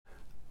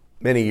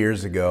Many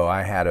years ago,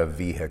 I had a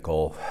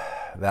vehicle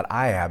that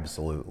I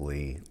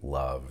absolutely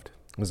loved.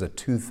 It was a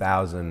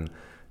 2000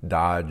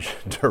 Dodge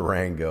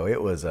Durango.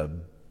 It was a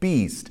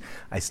beast.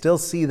 I still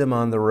see them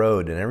on the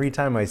road, and every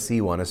time I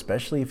see one,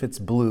 especially if it's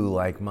blue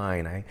like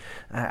mine,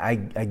 I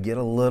get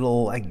a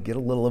little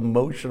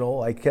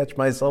emotional. I catch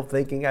myself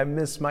thinking I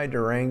miss my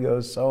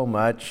Durango so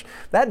much.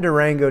 That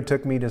Durango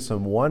took me to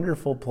some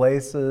wonderful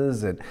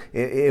places, and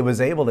it was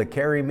able to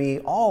carry me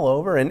all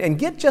over and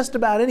get just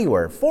about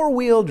anywhere.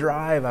 Four-wheel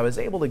drive, I was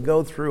able to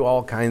go through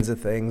all kinds of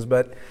things,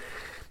 but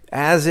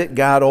as it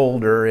got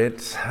older,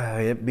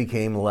 it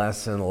became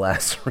less and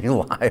less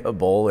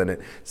reliable, and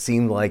it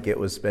seemed like it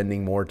was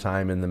spending more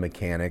time in the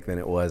mechanic than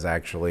it was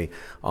actually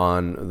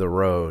on the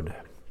road.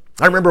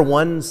 I remember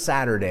one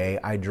Saturday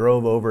I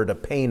drove over to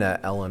Pana,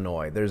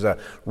 Illinois. There's a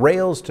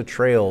Rails to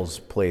Trails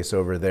place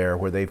over there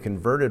where they've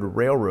converted a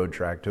railroad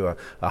track to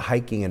a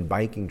hiking and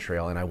biking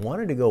trail, and I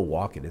wanted to go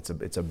walk it.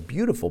 It's a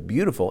beautiful,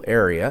 beautiful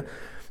area.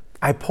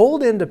 I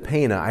pulled into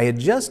Pana. I had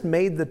just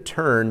made the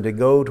turn to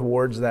go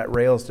towards that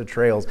Rails to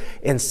Trails,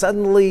 and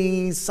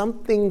suddenly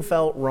something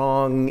felt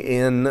wrong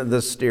in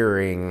the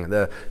steering.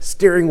 The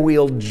steering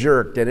wheel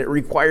jerked, and it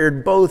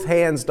required both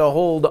hands to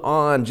hold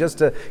on just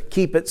to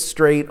keep it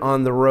straight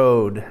on the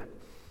road.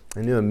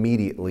 I knew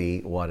immediately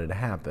what had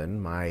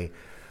happened. My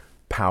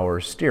power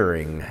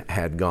steering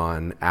had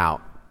gone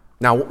out.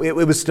 Now, it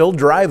was still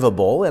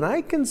drivable, and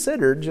I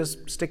considered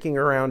just sticking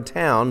around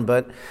town,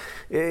 but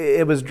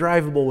it was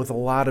drivable with a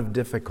lot of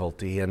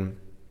difficulty, and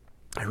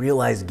I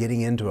realized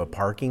getting into a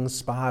parking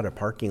spot, a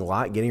parking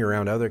lot, getting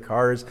around other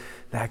cars,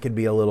 that could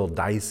be a little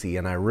dicey,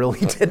 and I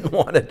really didn't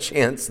want to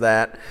chance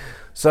that.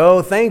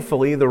 So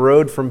thankfully, the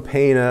road from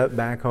Pana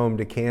back home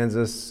to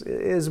Kansas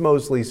is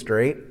mostly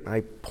straight.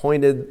 I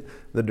pointed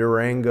the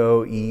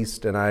Durango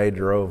east and I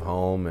drove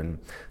home, and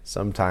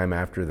sometime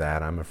after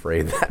that, I'm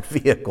afraid that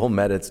vehicle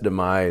met its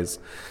demise.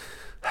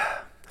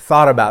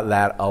 Thought about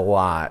that a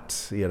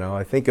lot.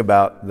 I think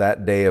about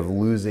that day of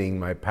losing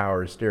my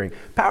power steering.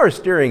 Power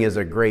steering is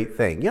a great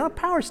thing.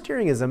 Power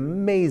steering is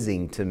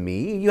amazing to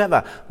me. You have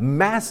a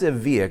massive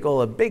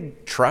vehicle, a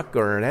big truck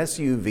or an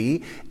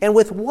SUV, and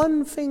with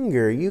one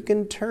finger you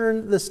can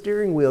turn the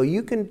steering wheel.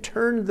 You can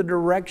turn the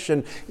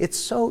direction. It's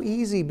so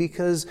easy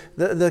because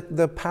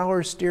the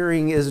power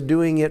steering is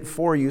doing it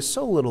for you.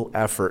 So little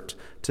effort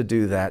to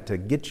do that, to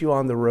get you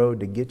on the road,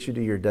 to get you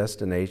to your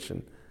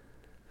destination.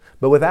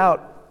 But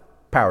without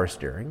power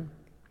steering,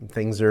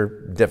 things are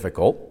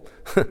difficult.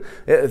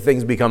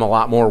 Things become a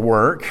lot more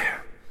work.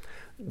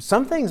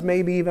 Some things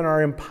maybe even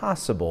are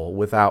impossible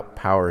without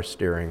power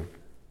steering.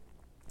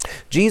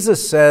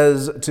 Jesus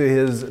says to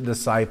his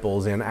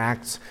disciples in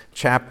Acts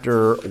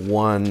chapter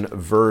 1,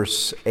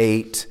 verse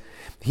 8,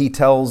 he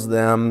tells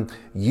them,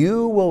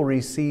 "You will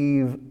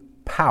receive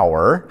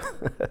power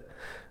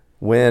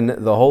when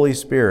the Holy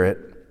Spirit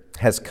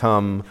has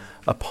come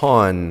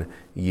upon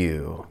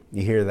you."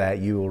 You hear that?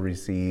 You will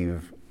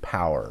receive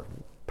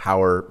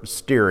power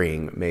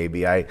steering,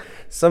 maybe.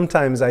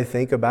 Sometimes I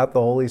think about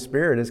the Holy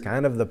Spirit as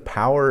kind of the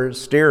power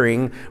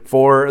steering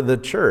for the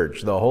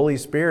church. The Holy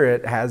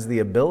Spirit has the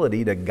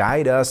ability to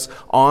guide us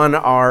on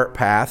our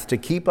path, to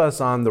keep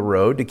us on the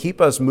road, to keep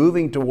us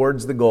moving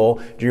towards the goal.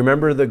 Do you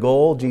remember the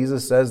goal?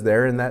 Jesus says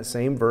there in that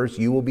same verse,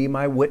 "You will be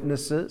my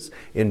witnesses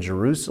in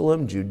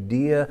Jerusalem,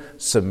 Judea,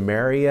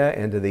 Samaria,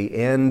 and to the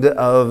end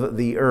of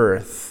the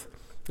earth."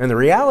 And the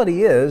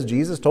reality is,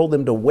 Jesus told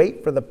them to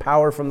wait for the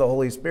power from the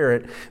Holy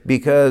Spirit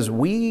because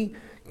we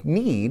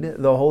need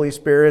the Holy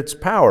Spirit's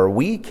power.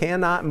 We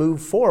cannot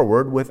move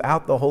forward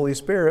without the Holy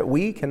Spirit.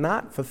 We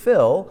cannot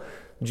fulfill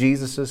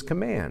Jesus'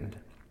 command.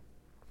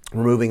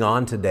 We're moving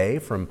on today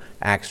from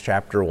Acts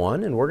chapter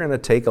 1, and we're going to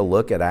take a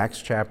look at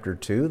Acts chapter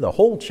 2, the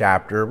whole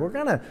chapter. We're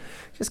going to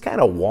just kind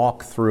of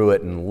walk through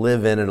it and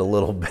live in it a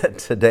little bit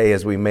today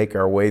as we make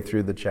our way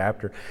through the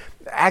chapter.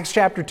 Acts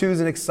chapter 2 is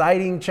an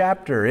exciting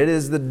chapter. It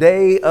is the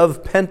day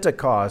of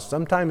Pentecost.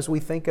 Sometimes we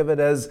think of it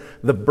as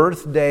the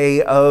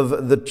birthday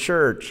of the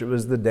church. It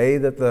was the day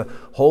that the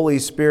Holy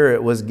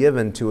Spirit was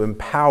given to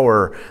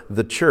empower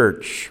the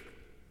church.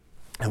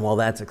 And while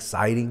that's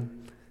exciting,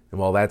 and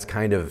while that's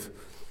kind of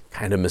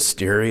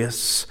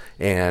mysterious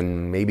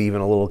and maybe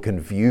even a little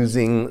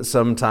confusing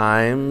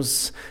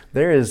sometimes,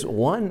 there is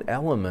one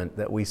element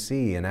that we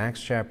see in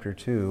Acts chapter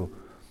 2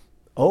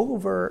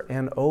 over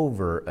and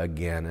over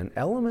again, an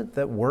element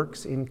that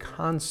works in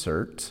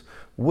concert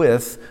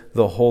with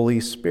the Holy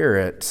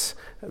Spirit.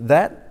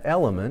 That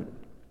element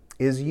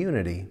is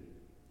unity.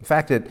 In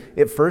fact,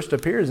 it first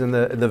appears in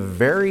the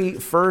very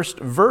first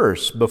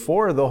verse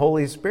before the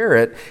Holy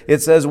Spirit.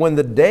 It says, "When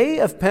the day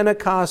of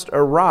Pentecost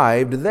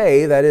arrived,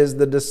 they," that is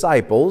the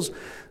disciples,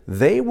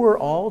 "they were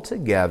all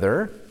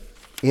together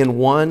in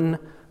one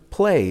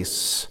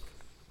place."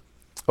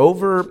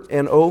 Over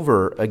and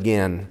over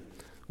again,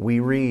 we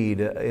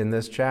read in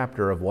this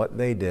chapter of what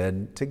they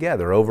did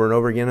together. Over and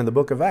over again in the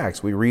book of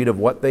Acts, we read of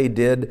what they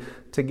did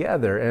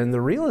together. And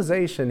the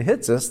realization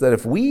hits us that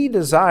if we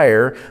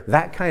desire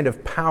that kind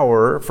of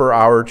power for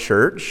our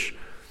church,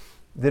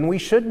 then we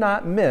should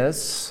not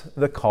miss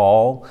the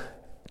call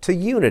to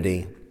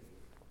unity.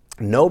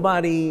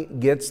 Nobody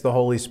gets the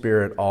Holy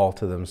Spirit all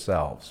to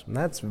themselves. And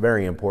that's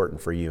very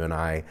important for you and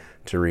I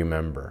to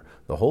remember.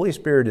 The Holy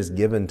Spirit is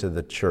given to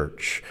the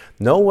church.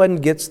 No one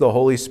gets the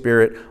Holy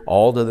Spirit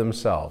all to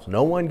themselves.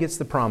 No one gets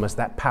the promise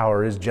that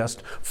power is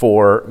just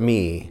for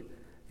me.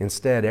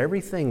 Instead,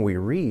 everything we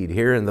read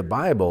here in the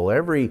Bible,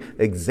 every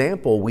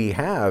example we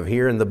have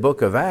here in the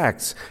book of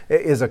Acts,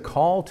 is a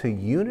call to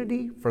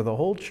unity for the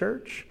whole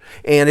church.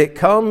 And it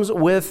comes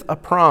with a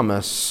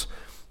promise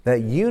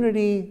that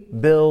unity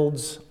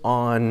builds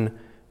on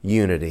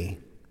unity.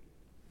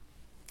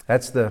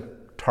 That's the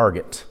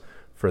target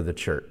for the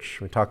church.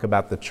 We talk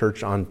about the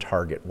church on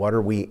target. What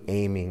are we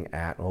aiming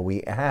at? Well,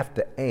 we have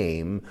to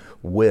aim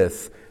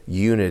with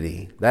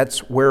unity.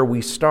 That's where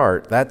we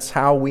start. That's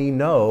how we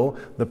know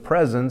the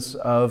presence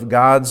of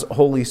God's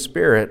Holy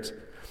Spirit.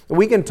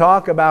 We can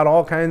talk about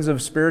all kinds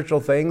of spiritual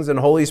things and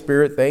Holy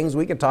Spirit things.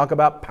 We can talk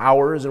about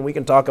powers, and we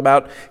can talk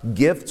about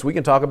gifts. We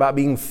can talk about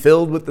being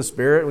filled with the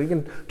Spirit. We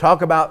can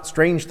talk about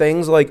strange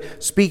things like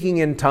speaking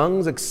in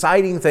tongues,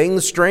 exciting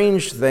things,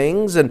 strange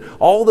things, and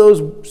all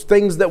those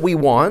things that we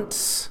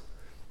want.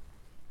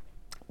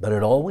 But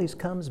it always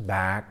comes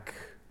back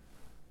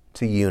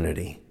to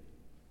unity.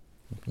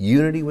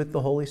 Unity with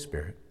the Holy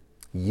Spirit.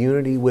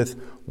 Unity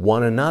with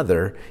one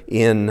another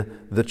in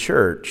the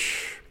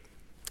church.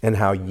 And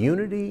how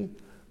unity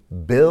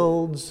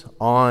builds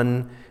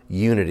on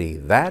unity.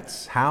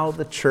 That's how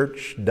the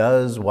church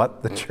does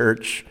what the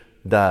church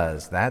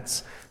does.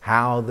 That's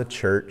how the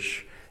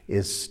church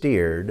is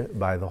steered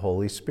by the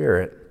Holy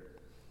Spirit.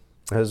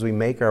 As we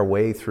make our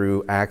way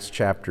through Acts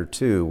chapter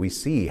 2, we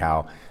see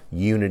how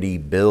unity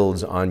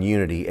builds on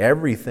unity.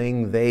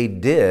 Everything they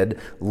did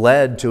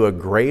led to a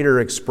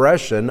greater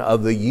expression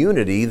of the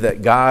unity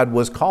that God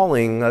was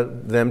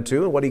calling them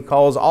to, and what He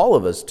calls all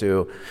of us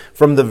to.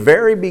 From the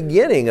very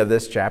beginning of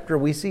this chapter,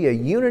 we see a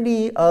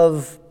unity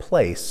of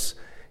place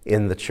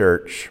in the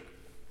church.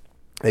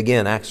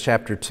 Again, Acts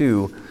chapter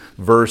 2,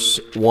 verse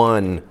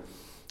 1.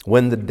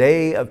 When the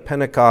day of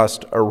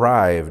Pentecost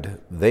arrived,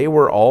 they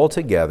were all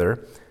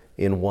together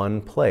in one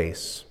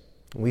place.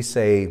 We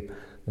say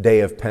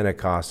Day of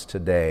Pentecost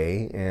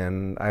today,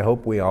 and I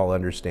hope we all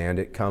understand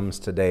it comes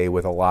today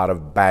with a lot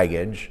of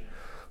baggage,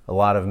 a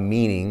lot of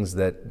meanings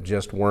that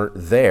just weren't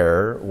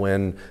there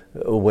when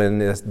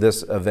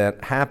this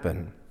event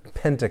happened.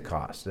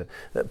 Pentecost.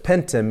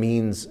 Penta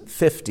means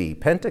 50.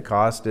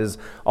 Pentecost is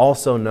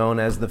also known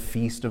as the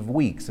Feast of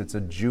Weeks. It's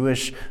a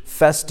Jewish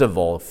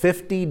festival.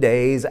 50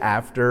 days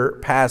after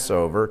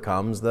Passover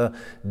comes the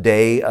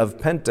Day of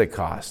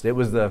Pentecost. It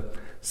was the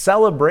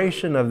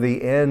celebration of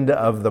the end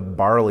of the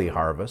barley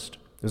harvest.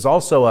 It was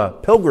also a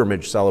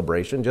pilgrimage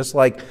celebration. Just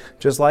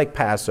like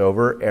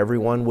Passover,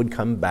 everyone would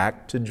come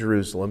back to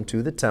Jerusalem,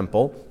 to the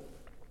temple,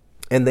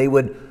 and they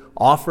would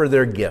offer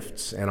their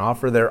gifts and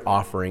offer their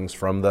offerings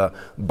from the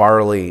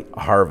barley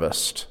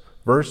harvest.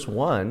 Verse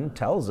 1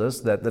 tells us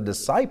that the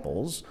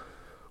disciples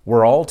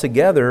were all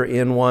together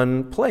in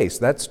one place.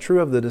 That's true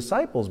of the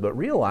disciples, but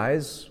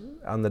realize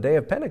on the day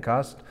of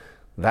Pentecost,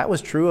 that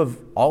was true of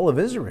all of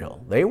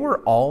Israel. They were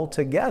all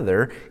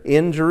together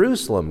in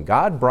Jerusalem.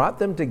 God brought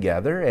them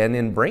together, and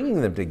in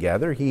bringing them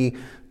together, He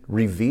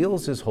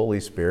reveals His Holy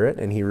Spirit,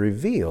 and He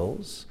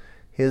reveals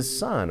His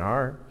Son,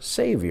 our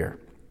Savior.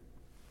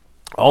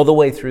 All the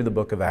way through the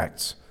book of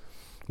Acts,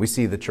 we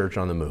see the church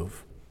on the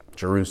move.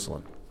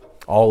 Jerusalem,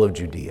 all of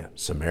Judea,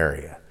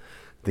 Samaria,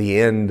 the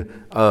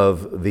end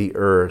of the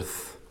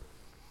earth.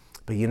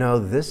 But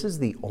this is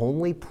the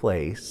only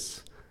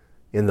place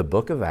in the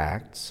book of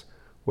Acts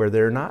where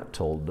they're not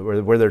told,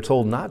 where they're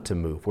told not to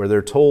move, where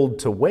they're told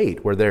to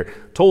wait, where they're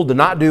told to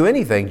not do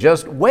anything,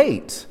 just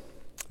wait.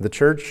 The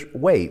church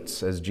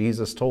waits, as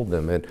Jesus told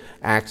them in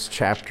Acts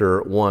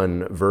chapter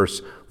 1,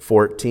 verse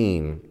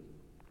 14.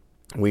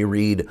 We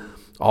read,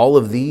 all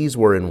of these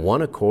were in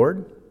one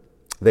accord.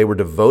 They were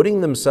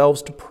devoting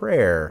themselves to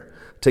prayer,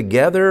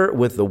 together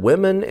with the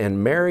women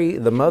and Mary,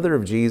 the mother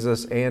of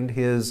Jesus, and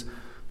His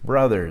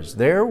brothers.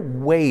 They're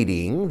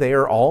waiting. They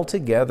are all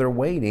together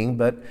waiting,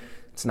 but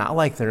it's not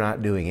like they're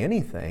not doing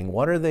anything.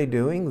 What are they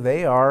doing?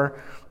 They are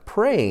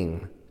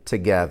praying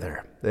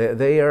together.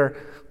 They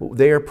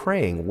are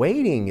praying.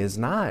 Waiting is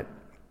not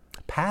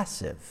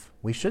passive.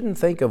 We shouldn't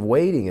think of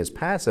waiting as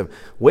passive.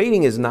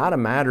 Waiting is not a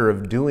matter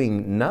of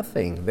doing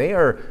nothing. They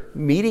are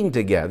meeting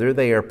together,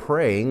 they are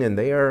praying, and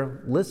they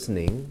are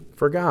listening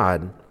for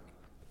God.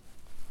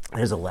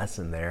 There's a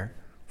lesson there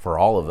for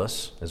all of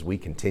us as we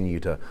continue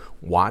to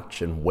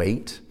watch and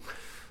wait.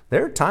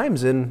 There are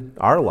times in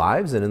our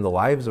lives and in the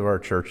lives of our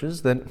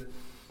churches that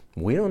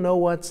we don't know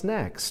what's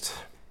next.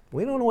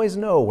 We don't always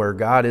know where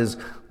God is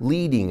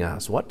leading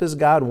us. What does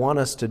God want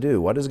us to do?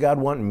 What does God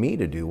want me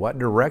to do? What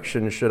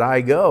direction should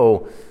I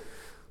go?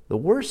 The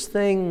worst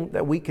thing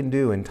that we can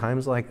do in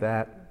times like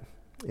that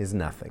is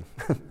nothing.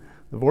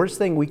 The worst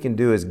thing we can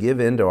do is give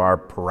in to our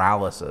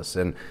paralysis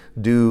and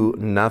do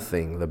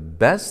nothing. The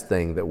best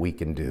thing that we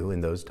can do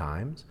in those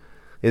times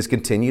is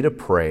continue to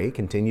pray,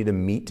 continue to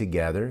meet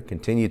together,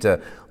 continue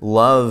to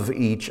love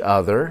each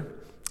other.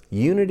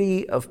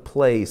 Unity of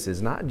place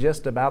is not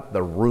just about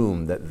the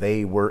room that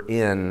they were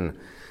in.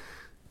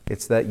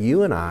 It's that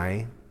you and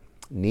I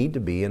need to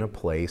be in a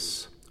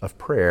place of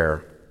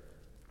prayer.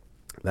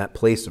 That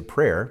place of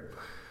prayer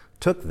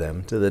took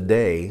them to the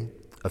day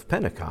of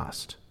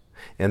Pentecost.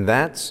 And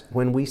that's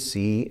when we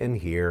see and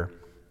hear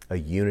a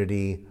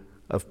unity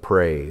of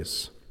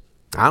praise.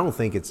 I don't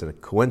think it's a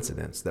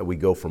coincidence that we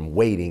go from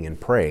waiting and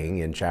praying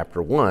in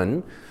chapter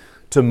 1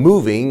 to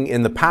moving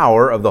in the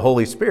power of the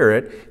Holy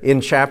Spirit in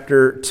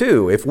chapter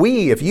 2.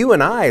 If you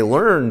and I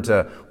learn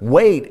to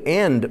wait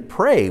and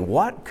pray,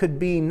 what could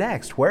be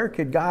next? Where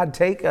could God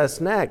take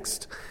us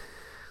next?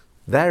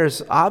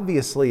 There's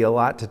obviously a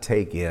lot to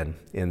take in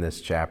this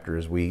chapter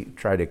as we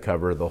try to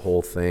cover the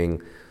whole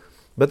thing.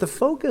 But the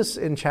focus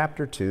in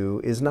chapter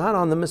 2 is not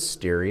on the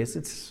mysterious,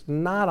 it's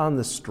not on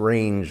the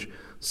strange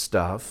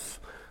stuff.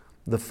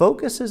 The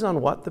focus is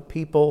on what the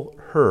people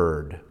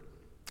heard,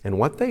 and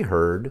what they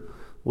heard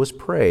was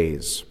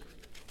praise.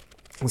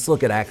 Let's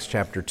look at Acts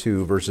chapter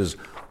 2, verses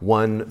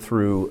 1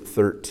 through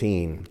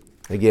 13.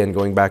 Again,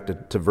 going back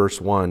to verse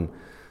 1.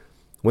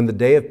 When the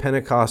day of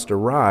Pentecost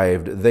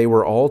arrived, they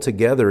were all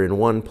together in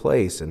one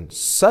place, and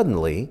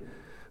suddenly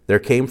there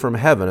came from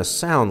heaven a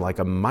sound like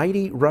a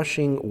mighty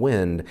rushing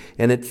wind,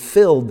 and it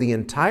filled the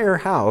entire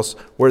house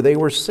where they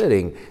were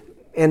sitting.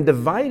 And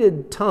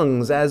divided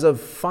tongues as of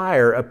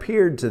fire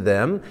appeared to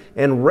them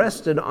and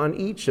rested on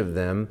each of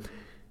them.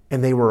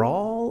 And they were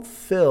all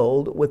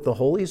filled with the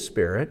Holy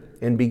Spirit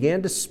and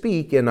began to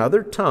speak in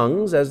other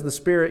tongues as the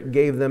Spirit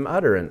gave them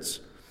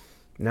utterance.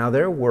 Now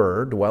there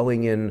were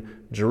dwelling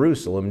in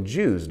Jerusalem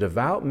Jews,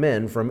 devout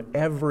men from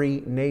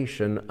every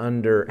nation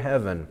under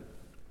heaven.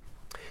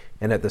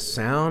 And at this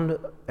sound,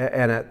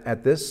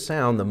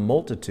 the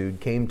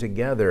multitude came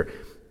together,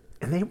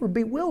 and they were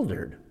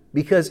bewildered,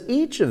 because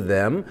each of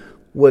them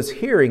was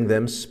hearing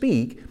them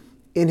speak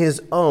in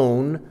his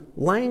own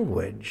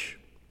language.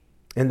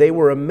 And they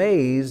were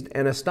amazed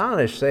and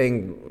astonished,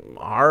 saying,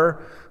 "Are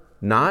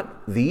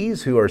not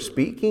these who are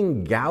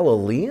speaking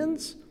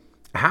Galileans?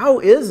 How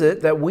is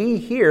it that we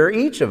hear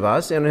each of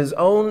us in his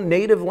own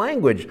native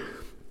language?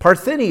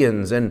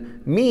 Parthians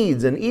and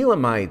Medes and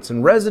Elamites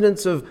and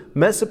residents of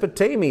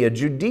Mesopotamia,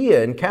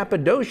 Judea and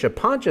Cappadocia,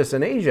 Pontus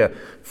and Asia,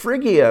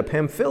 Phrygia,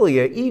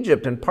 Pamphylia,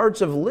 Egypt, and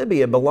parts of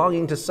Libya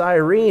belonging to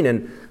Cyrene,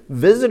 and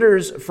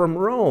visitors from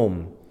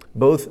Rome,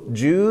 both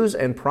Jews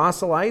and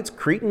proselytes,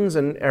 Cretans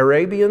and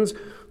Arabians,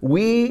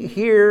 we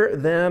hear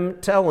them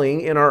telling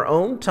in our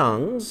own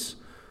tongues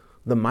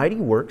the mighty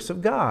works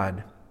of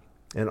God."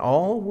 And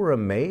all were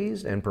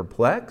amazed and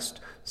perplexed,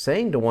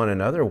 saying to one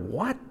another,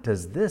 "What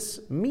does this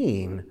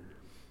mean?"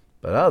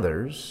 But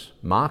others,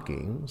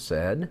 mocking,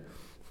 said,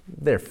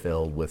 "They're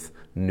filled with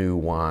new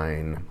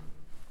wine."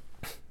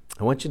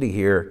 I want you to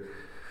hear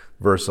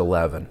verse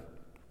 11.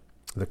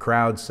 The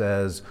crowd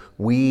says,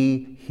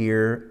 "We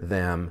hear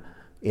them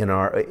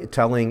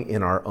telling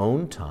in our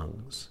own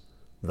tongues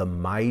the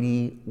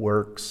mighty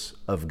works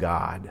of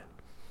God."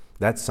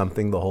 That's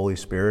something the Holy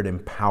Spirit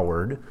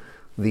empowered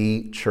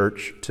the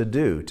church to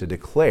do, to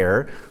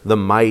declare the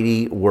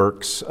mighty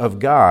works of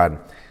God.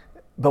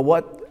 But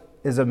what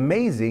is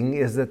amazing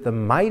is that the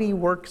mighty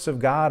works of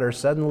God are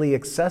suddenly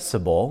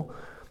accessible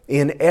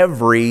in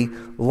every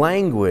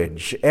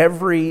language.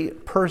 Every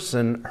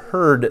person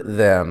heard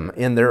them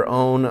in their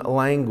own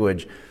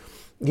language.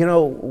 You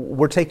know,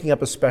 we're taking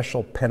up a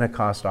special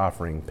Pentecost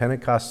offering.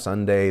 Pentecost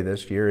Sunday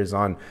this year is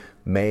on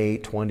May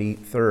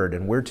 23rd,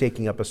 and we're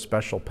taking up a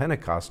special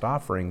Pentecost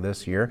offering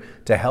this year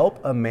to help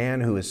a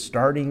man who is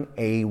starting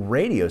a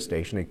radio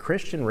station, a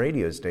Christian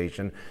radio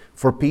station,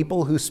 for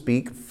people who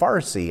speak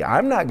Farsi.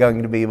 I'm not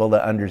going to be able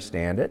to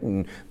understand it,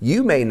 and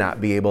you may not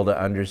be able to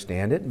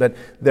understand it, but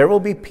there will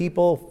be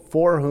people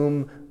for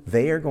whom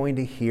they are going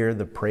to hear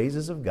the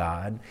praises of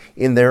God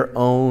in their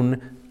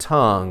own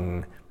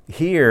tongue.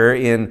 Here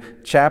in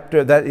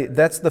chapter,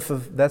 that's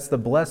the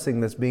blessing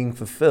that's being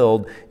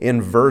fulfilled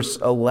in verse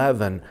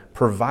 11,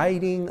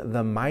 providing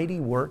the mighty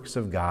works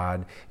of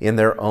God in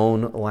their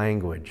own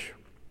language.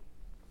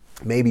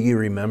 Maybe you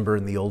remember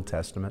in the Old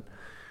Testament,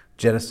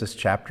 Genesis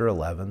chapter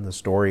 11, the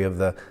story of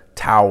the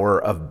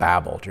Tower of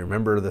Babel. Do you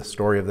remember the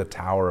story of the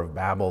Tower of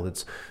Babel?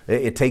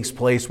 It takes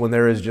place when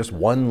there is just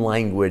one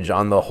language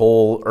on the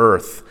whole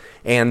earth,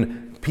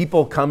 and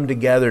people come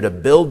together to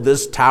build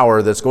this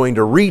tower that's going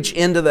to reach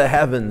into the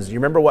heavens. You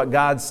remember what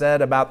God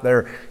said about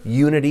their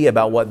unity,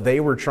 about what they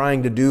were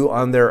trying to do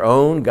on their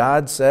own?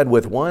 God said,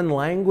 with one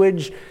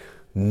language,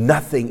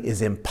 nothing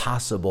is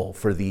impossible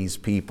for these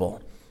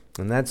people.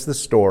 And that's the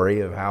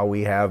story of how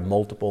we have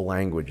multiple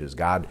languages.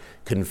 God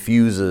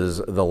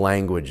confuses the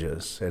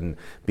languages, and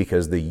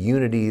because the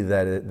unity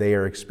that they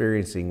are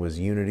experiencing was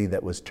unity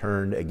that was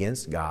turned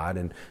against God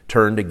and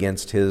turned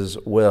against His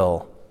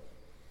will.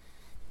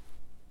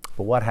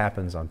 But what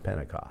happens on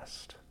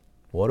Pentecost?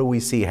 What do we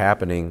see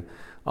happening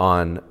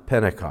on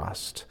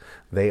Pentecost?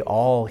 They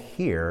all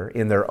hear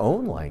in their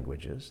own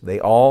languages, they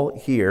all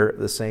hear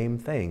the same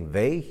thing.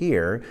 They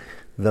hear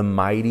the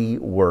mighty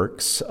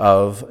works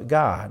of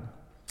God.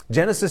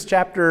 Genesis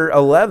chapter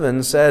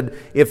 11 said,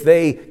 if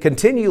they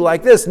continue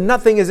like this,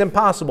 nothing is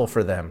impossible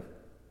for them.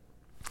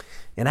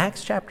 In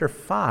Acts chapter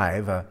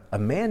 5, a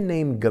man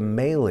named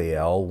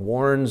Gamaliel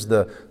warns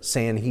the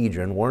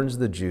Sanhedrin, warns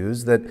the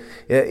Jews that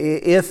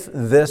if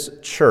this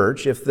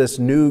church, if this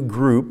new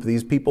group,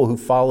 these people who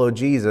follow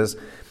Jesus,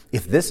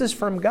 if this is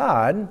from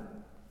God,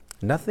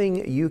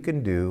 nothing you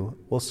can do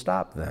will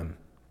stop them.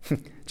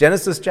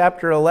 Genesis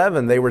chapter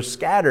 11, they were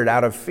scattered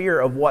out of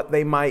fear of what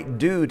they might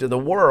do to the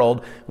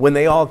world when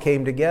they all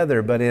came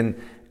together. But in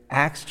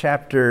Acts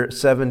chapter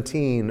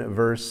 17,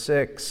 verse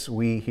 6,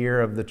 we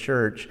hear of the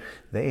church.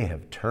 They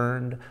have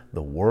turned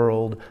the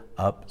world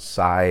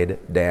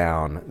upside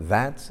down.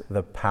 That's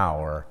the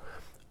power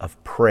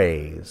of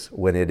praise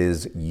when it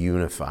is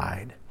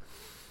unified.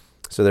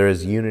 So there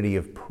is unity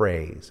of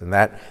praise, and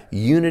that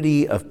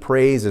unity of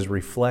praise is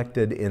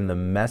reflected in the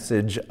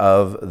message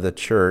of the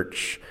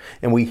church.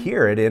 And we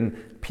hear it in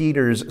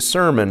Peter's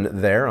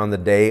sermon there on the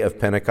day of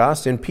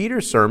Pentecost. In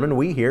Peter's sermon,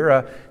 we hear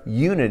a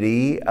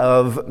unity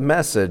of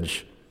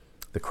message.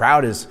 The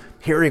crowd is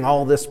hearing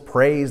all this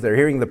praise. They're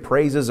hearing the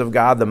praises of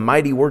God, the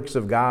mighty works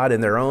of God in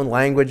their own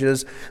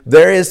languages.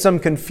 There is some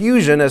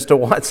confusion as to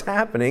what's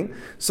happening.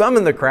 Some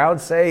in the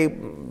crowd say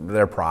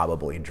they're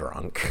probably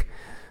drunk.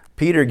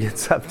 Peter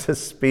gets up to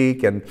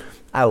speak, and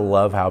I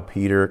love how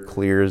Peter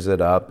clears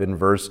it up. In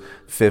verse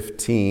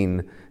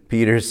 15,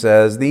 Peter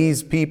says,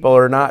 "These people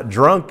are not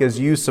drunk as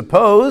you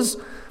suppose,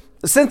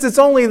 since it's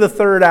only the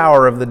third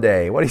hour of the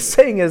day." What he's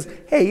saying is,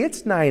 hey,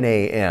 it's 9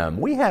 a.m.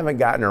 We haven't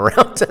gotten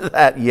around to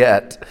that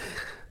yet.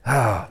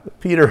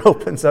 Peter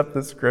opens up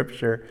the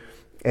scripture,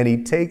 and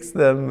he takes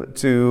them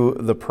to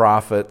the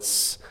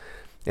prophets,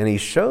 and he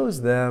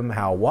shows them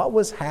how what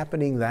was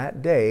happening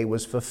that day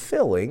was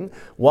fulfilling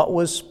what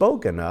was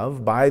spoken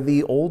of by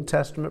the Old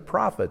Testament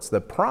prophets,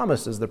 the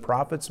promises the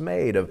prophets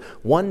made of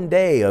one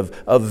day of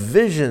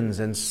visions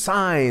and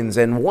signs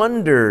and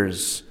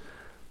wonders.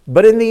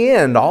 But in the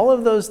end, all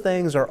of those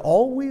things are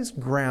always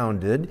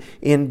grounded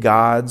in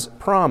God's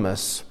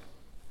promise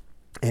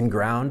and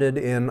grounded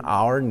in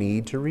our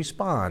need to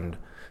respond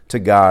to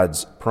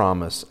God's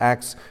promise.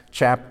 Acts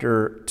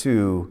chapter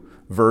 2,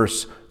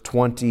 verse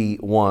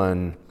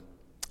 21,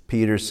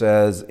 Peter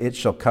says, "It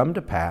shall come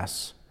to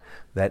pass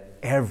that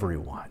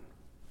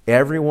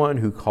everyone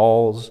who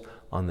calls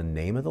on the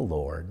name of the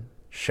Lord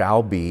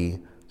shall be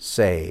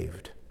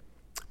saved."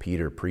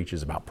 Peter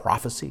preaches about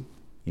prophecy.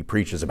 He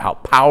preaches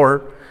about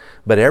power.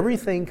 But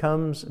everything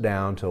comes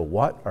down to,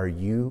 what are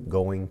you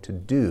going to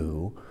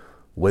do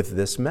with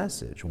this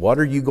message? What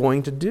are you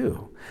going to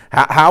do?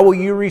 How will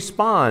you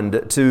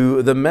respond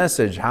to the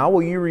message? How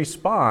will you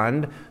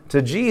respond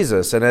to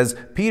Jesus? And as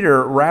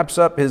Peter wraps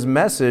up his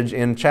message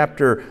in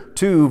chapter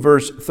 2,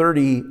 verse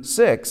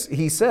 36,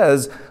 he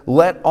says,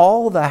 "Let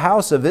all the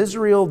house of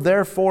Israel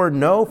therefore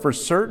know for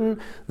certain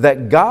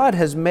that God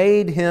has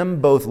made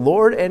him both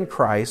Lord and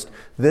Christ,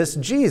 this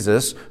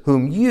Jesus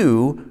whom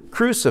you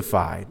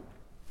crucified."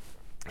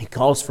 He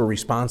calls for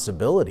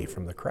responsibility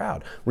from the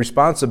crowd,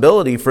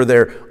 responsibility for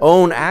their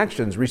own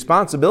actions,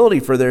 responsibility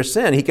for their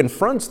sin. He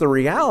confronts the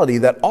reality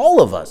that all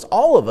of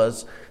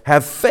us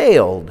have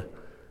failed.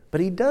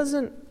 But he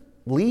doesn't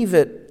leave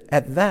it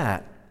at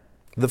that.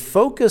 The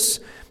focus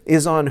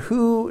is on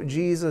who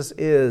Jesus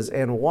is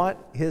and what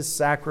his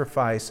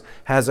sacrifice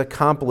has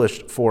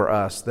accomplished for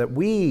us, that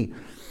we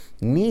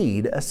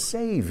need a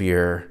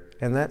Savior,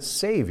 and that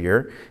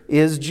Savior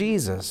is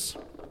Jesus.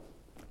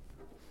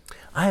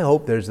 I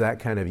hope there's that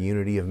kind of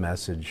unity of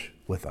message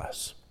with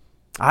us.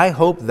 I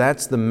hope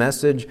that's the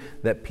message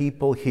that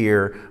people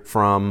hear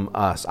from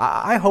us.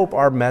 I hope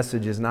our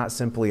message is not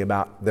simply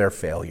about their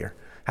failure,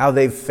 how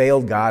they've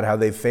failed God, how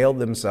they've failed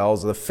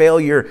themselves, the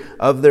failure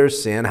of their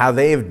sin, how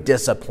they have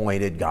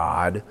disappointed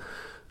God.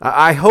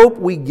 I hope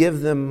we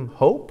give them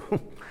hope.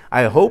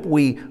 I hope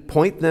we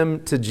point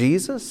them to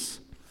Jesus.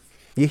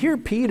 You hear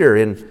Peter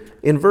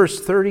in verse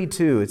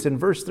 32. It's in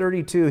verse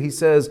 32. He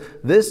says,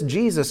 "This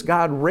Jesus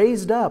God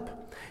raised up,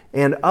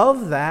 and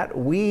of that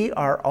we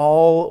are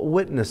all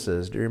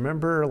witnesses." Do you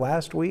remember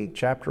last week,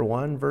 chapter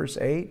 1, verse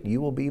 8? "You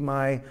will be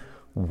my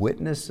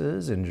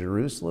witnesses in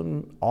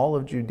Jerusalem, all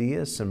of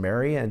Judea,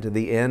 Samaria, and to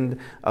the end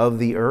of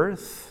the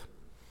earth."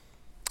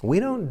 We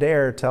don't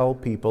dare tell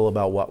people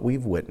about what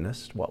we've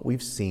witnessed, what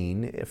we've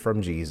seen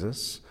from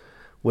Jesus,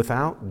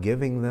 without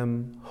giving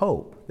them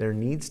hope. There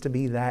needs to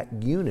be that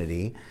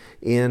unity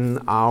in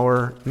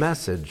our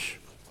message.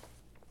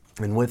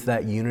 And with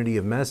that unity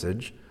of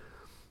message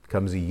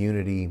comes a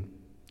unity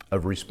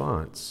of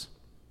response.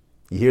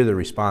 You hear the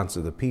response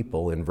of the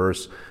people in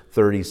verse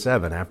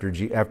 37.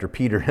 After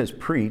Peter has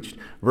preached,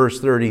 verse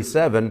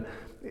 37,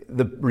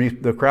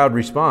 the crowd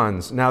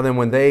responds, "Now then,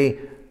 when they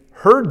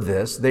heard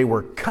this, they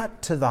were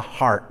cut to the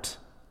heart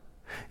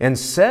and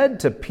said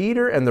to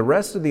Peter and the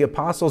rest of the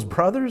apostles,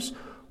 'Brothers,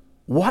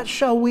 what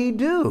shall we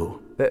do?'"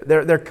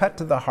 They're cut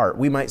to the heart.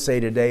 We might say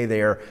today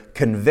they are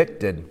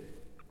convicted.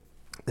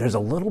 There's a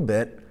little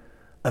bit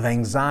of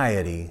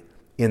anxiety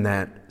in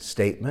that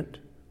statement.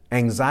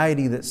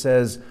 Anxiety that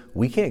says,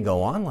 we can't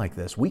go on like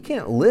this. We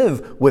can't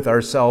live with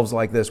ourselves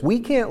like this. We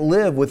can't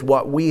live with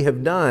what we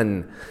have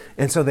done.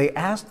 And so they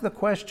ask the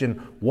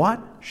question,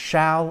 what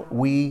shall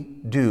we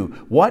do?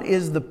 What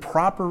is the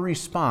proper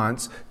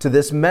response to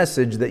this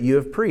message that you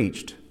have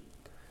preached?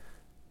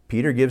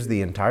 Peter gives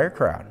the entire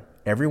crowd,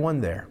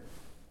 everyone there,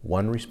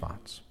 one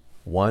response,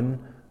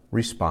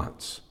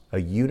 a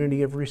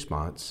unity of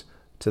response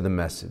to the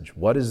message.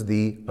 What is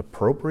the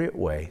appropriate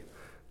way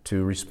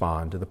to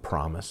respond to the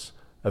promise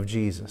of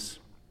Jesus?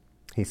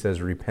 He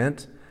says,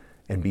 repent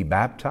and be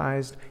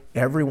baptized,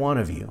 every one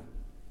of you,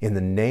 in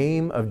the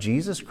name of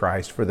Jesus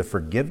Christ for the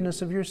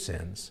forgiveness of your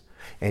sins,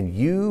 and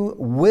you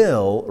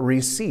will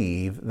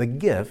receive the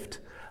gift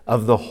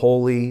of the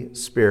Holy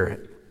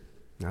Spirit.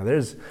 Now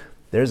there's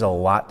a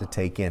lot to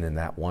take in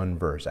that one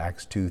verse,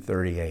 Acts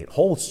 2:38.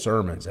 Whole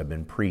sermons have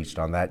been preached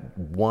on that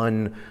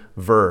one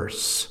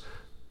verse.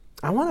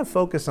 I want to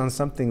focus on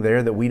something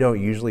there that we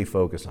don't usually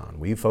focus on.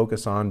 We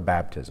focus on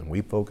baptism. We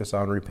focus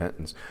on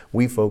repentance.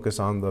 We focus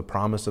on the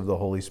promise of the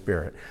Holy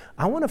Spirit.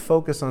 I want to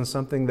focus on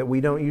something that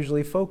we don't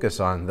usually focus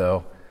on,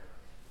 though.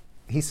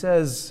 He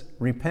says,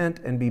 repent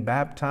and be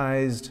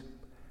baptized,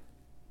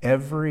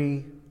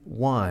 every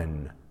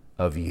one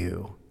of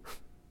you.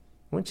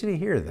 I want you to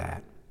hear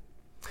that.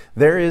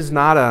 There's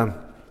not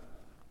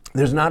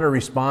a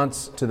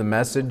response to the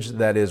message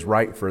that is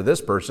right for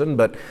this person,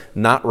 but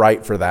not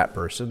right for that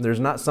person. There's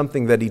not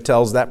something that he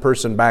tells that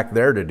person back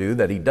there to do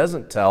that he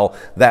doesn't tell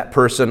that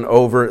person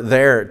over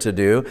there to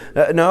do.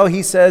 No,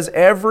 he says,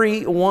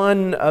 every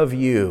one of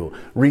you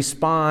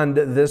respond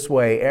this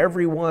way.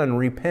 Everyone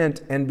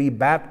repent and be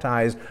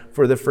baptized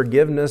for the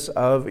forgiveness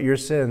of your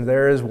sins.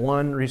 There is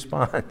one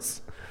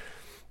response.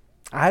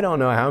 I don't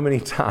know how many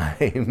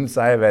times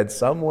I have had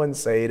someone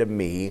say to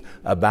me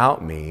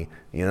about me,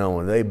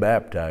 when they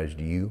baptized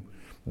you,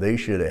 they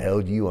should have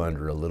held you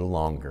under a little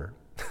longer.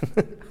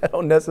 I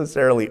don't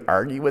necessarily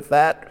argue with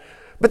that,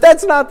 but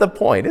that's not the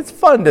point. It's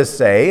fun to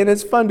say and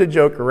it's fun to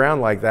joke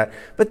around like that,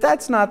 but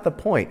that's not the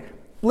point.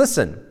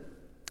 Listen,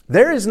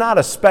 there is not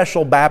a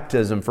special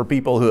baptism for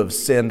people who have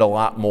sinned a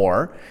lot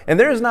more, and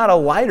there is not a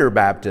lighter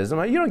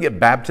baptism. You don't get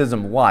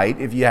baptism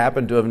light if you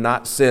happen to have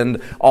not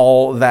sinned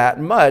all that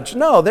much.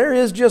 No, there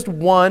is just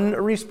one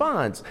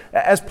response.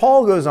 As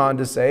Paul goes on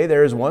to say,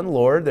 there is one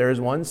Lord, there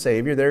is one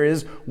Savior, there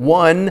is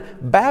one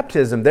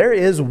baptism, there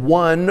is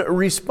one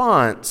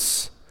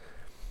response.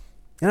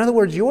 In other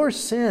words, your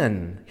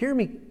sin, hear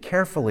me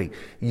carefully,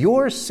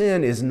 your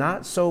sin is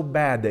not so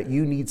bad that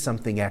you need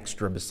something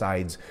extra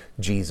besides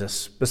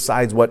Jesus,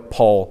 besides what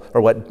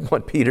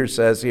Peter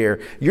says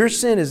here. Your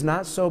sin is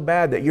not so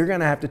bad that you're going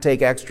to have to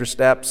take extra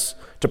steps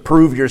to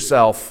prove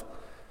yourself.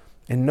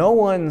 And no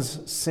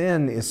one's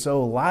sin is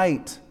so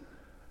light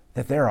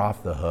that they're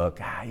off the hook.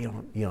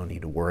 You don't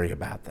need to worry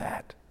about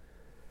that.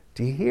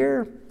 Do you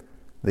hear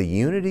the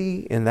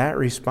unity in that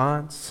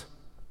response?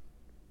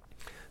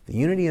 The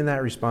unity in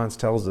that response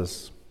tells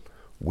us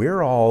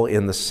we're all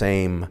in the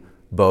same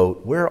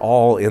boat. We're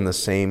all in the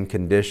same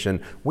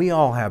condition. We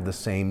all have the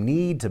same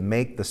need to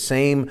make the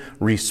same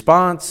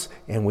response,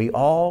 and we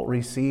all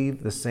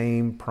receive the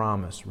same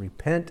promise.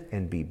 Repent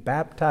and be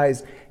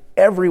baptized,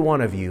 every one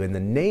of you, in the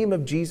name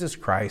of Jesus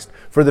Christ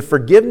for the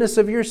forgiveness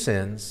of your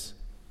sins,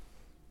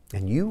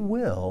 and you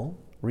will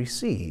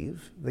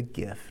receive the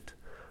gift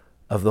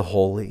of the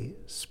Holy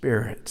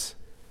Spirit.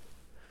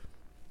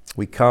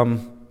 We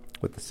come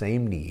with the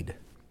same need.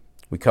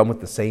 We come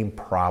with the same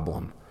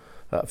problem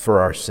for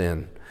our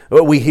sin.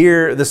 We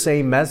hear the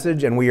same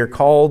message and we are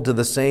called to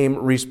the same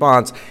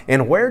response.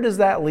 And where does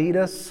that lead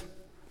us?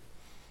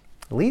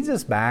 It leads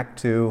us back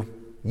to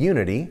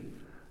unity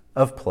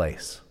of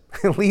place.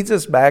 It leads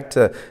us back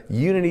to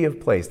unity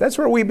of place. That's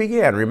where we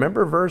began.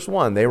 Remember verse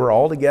 1. They were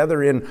all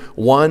together in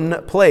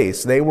one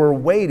place. They were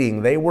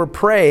waiting. They were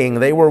praying.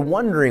 They were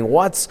wondering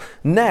what's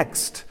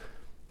next.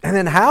 And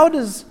then how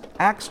does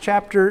Acts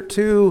chapter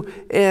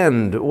 2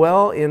 end?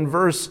 Well, in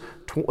verse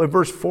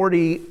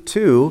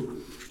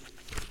 42,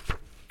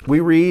 we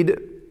read,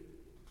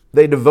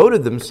 they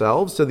devoted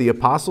themselves to the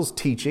apostles'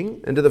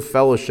 teaching and to the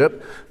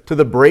fellowship, to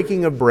the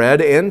breaking of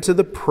bread and to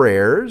the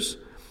prayers.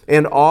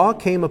 And awe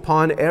came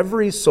upon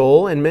every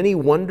soul, and many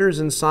wonders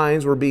and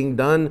signs were being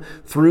done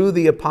through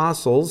the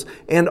apostles.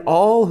 And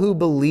all who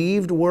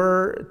believed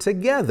were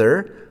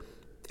together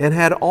and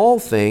had all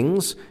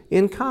things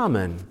in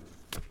common.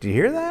 Do you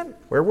hear that?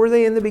 Where were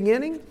they in the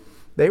beginning?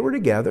 They were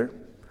together.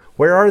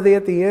 Where are they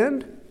at the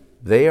end?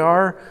 They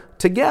are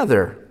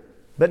together.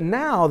 But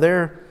now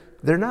they're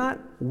not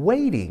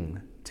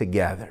waiting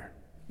together.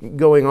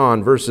 Going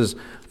on, verses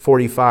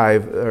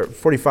 45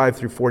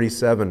 through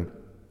 47.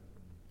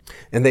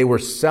 And they were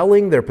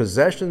selling their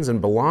possessions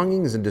and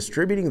belongings and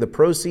distributing the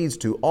proceeds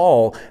to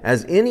all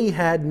as any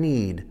had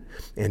need.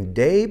 And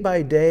day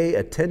by day,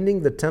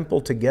 attending the temple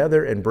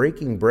together and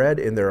breaking bread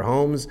in their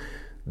homes,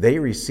 they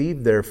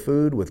received their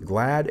food with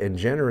glad and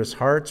generous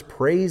hearts,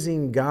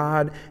 praising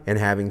God and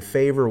having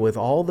favor with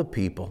all the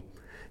people.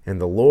 And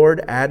the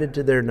Lord added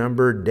to their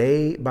number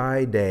day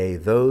by day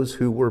those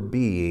who were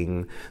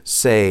being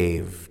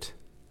saved.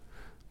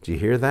 Do you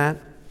hear that?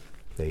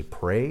 They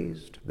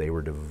praised. They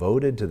were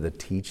devoted to the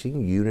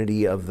teaching,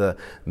 unity of the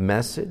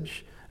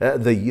message.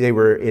 They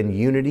were in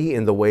unity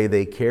in the way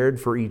they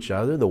cared for each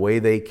other, the way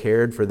they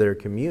cared for their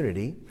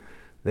community.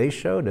 They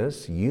showed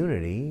us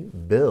unity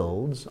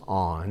builds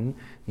on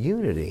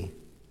unity.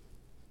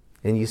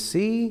 And you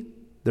see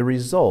the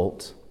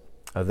result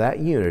of that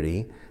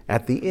unity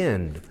at the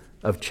end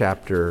of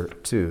chapter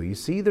 2. You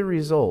see the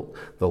result.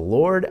 The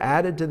Lord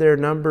added to their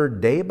number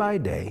day by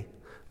day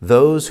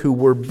those who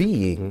were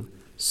being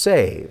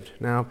saved.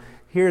 Now,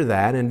 hear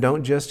that, and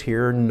don't just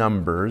hear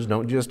numbers,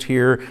 don't just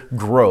hear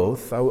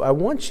growth. I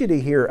want you to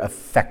hear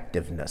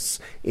effectiveness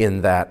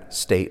in that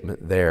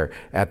statement there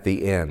at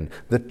the end.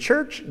 The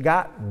church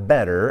got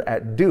better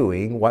at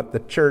doing what the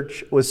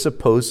church was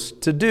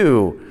supposed to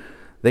do.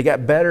 They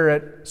got better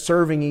at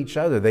serving each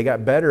other. They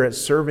got better at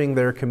serving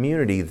their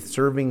community,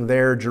 serving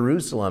their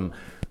Jerusalem,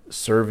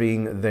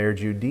 serving their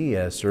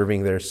Judea,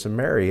 serving their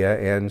Samaria,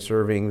 and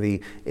serving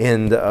the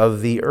end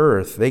of the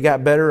earth. They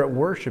got better at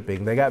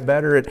worshiping. They got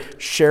better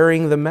at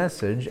sharing the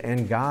message,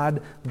 and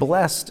God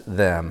blessed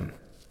them.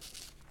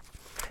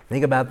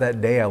 Think about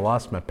that day I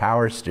lost my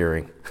power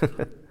steering.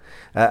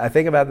 I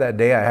think about that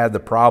day I had the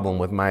problem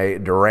with my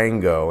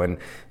Durango. And,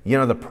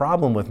 the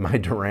problem with my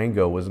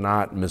Durango was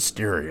not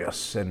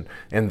mysterious. And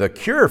the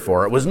cure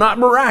for it was not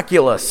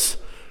miraculous.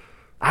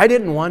 I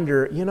didn't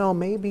wonder,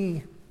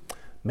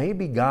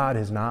 maybe God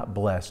has not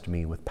blessed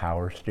me with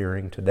power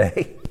steering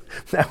today.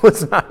 That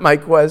was not my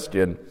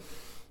question.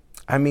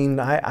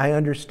 I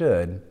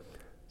understood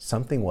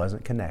something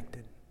wasn't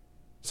connected.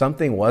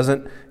 Something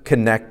wasn't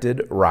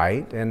connected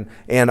right, and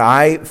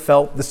I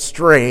felt the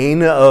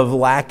strain of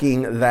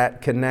lacking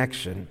that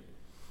connection.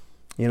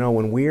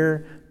 When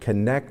we're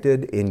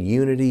connected in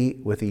unity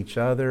with each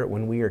other,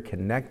 when we are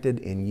connected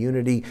in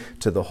unity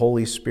to the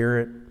Holy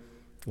Spirit,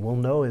 we'll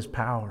know His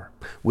power.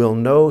 We'll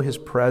know His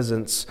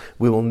presence.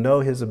 We will know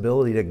His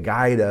ability to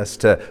guide us,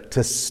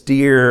 to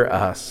steer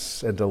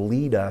us, and to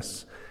lead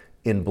us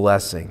in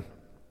blessing.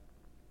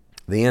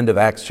 The end of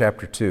Acts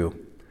chapter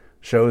 2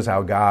 shows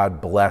how God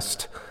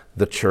blessed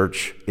the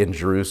church in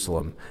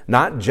Jerusalem,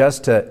 not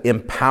just to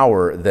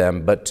empower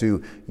them, but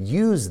to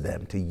use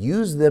them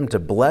to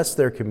bless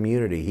their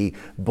community. He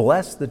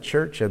blessed the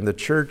church, and the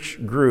church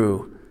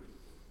grew.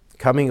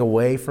 Coming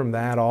away from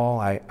that all,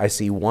 I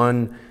see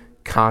one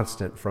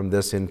constant from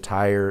this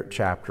entire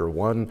chapter,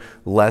 one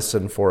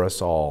lesson for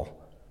us all.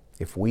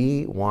 If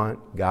we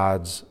want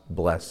God's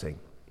blessing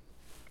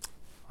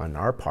on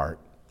our part,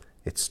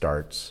 it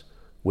starts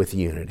with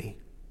unity.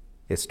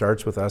 It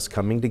starts with us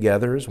coming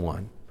together as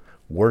one,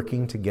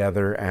 working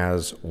together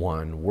as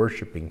one,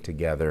 worshiping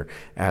together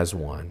as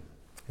one,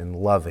 and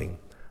loving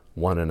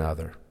one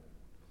another.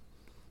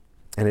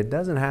 And it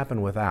doesn't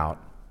happen without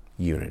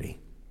unity.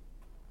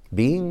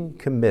 Being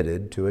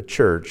committed to a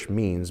church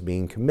means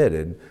being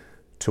committed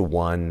to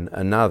one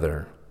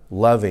another,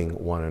 loving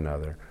one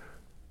another,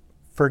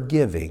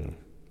 forgiving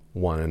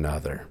one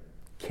another,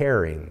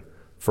 caring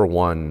for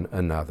one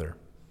another.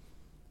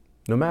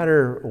 No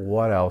matter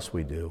what else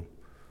we do,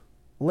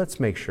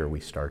 let's make sure we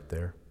start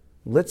there.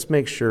 Let's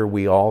make sure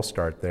we all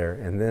start there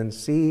and then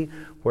see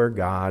where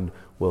God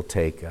will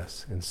take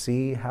us and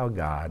see how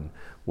God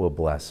will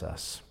bless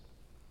us.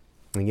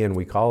 Again,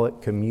 we call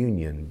it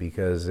communion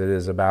because it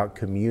is about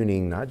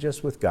communing not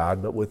just with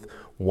God, but with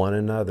one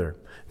another.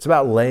 It's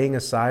about laying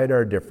aside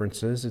our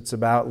differences. It's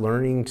about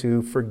learning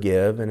to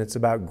forgive, and it's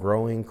about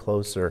growing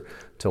closer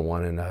to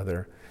one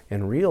another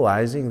and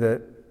realizing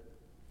that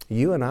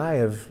you and I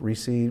have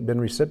been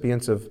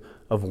recipients of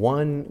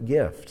one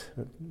gift.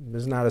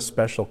 There's not a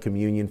special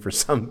communion for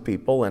some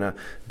people and a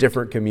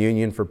different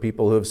communion for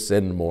people who have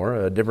sinned more,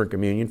 a different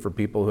communion for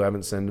people who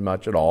haven't sinned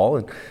much at all.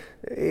 And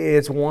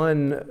it's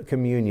one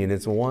communion,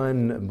 it's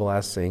one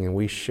blessing, and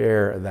we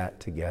share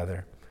that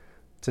together.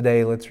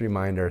 Today, let's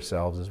remind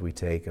ourselves as we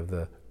take of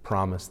the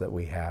promise that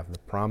we have, the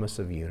promise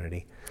of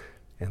unity.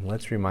 And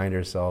let's remind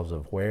ourselves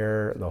of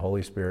where the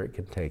Holy Spirit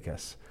can take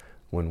us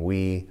when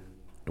we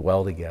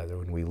dwell together,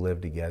 when we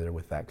live together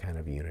with that kind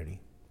of unity.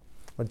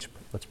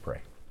 Let's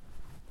pray.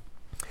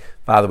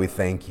 Father, we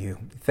thank you.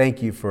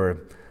 Thank you for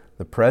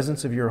the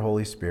presence of your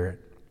Holy Spirit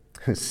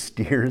who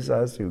steers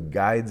us, who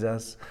guides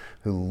us,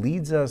 who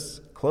leads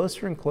us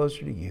closer and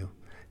closer to you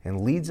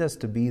and leads us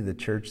to be the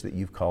church that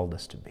you've called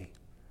us to be.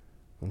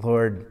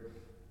 Lord,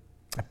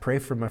 I pray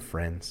for my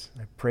friends.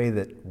 I pray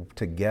that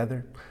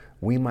together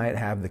we might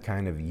have the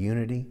kind of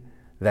unity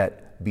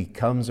that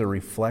becomes a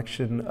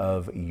reflection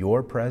of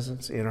your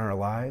presence in our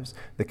lives,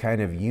 the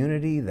kind of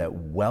unity that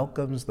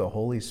welcomes the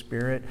Holy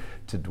Spirit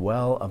to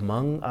dwell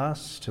among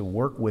us, to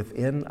work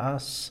within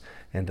us,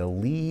 and to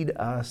lead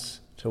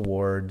us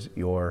towards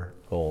your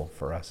goal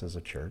for us as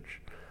a church.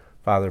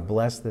 Father,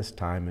 bless this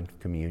time in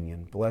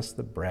communion. Bless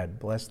the bread,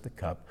 bless the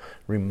cup.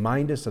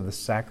 Remind us of the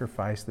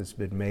sacrifice that's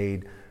been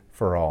made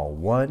for all,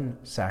 one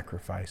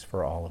sacrifice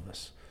for all of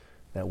us,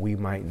 that we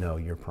might know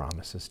your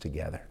promises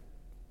together.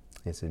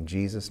 It's in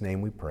Jesus'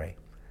 name we pray.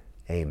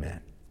 Amen.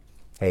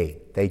 Hey,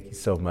 thank you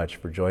so much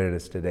for joining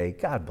us today.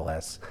 God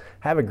bless.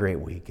 Have a great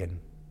week and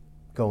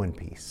go in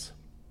peace.